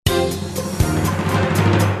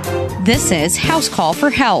This is House Call for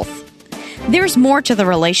Health. There's more to the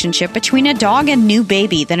relationship between a dog and new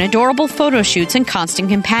baby than adorable photo shoots and constant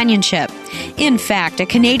companionship. In fact, a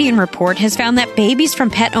Canadian report has found that babies from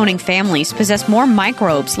pet-owning families possess more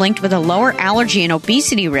microbes linked with a lower allergy and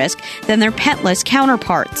obesity risk than their petless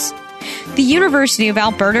counterparts. The University of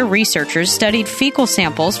Alberta researchers studied fecal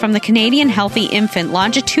samples from the Canadian Healthy Infant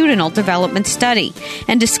Longitudinal Development Study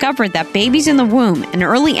and discovered that babies in the womb and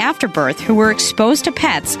early after birth who were exposed to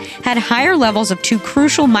pets had higher levels of two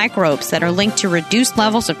crucial microbes that are linked to reduced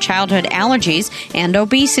levels of childhood allergies and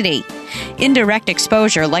obesity. Indirect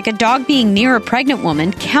exposure, like a dog being near a pregnant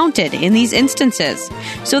woman, counted in these instances.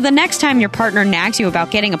 So the next time your partner nags you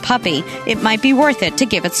about getting a puppy, it might be worth it to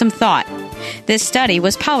give it some thought. This study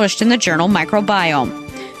was published in the journal Microbiome.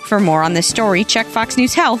 For more on this story, check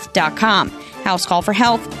foxnewshealth.com. House Call for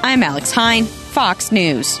Health, I'm Alex Hine, Fox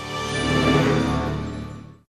News.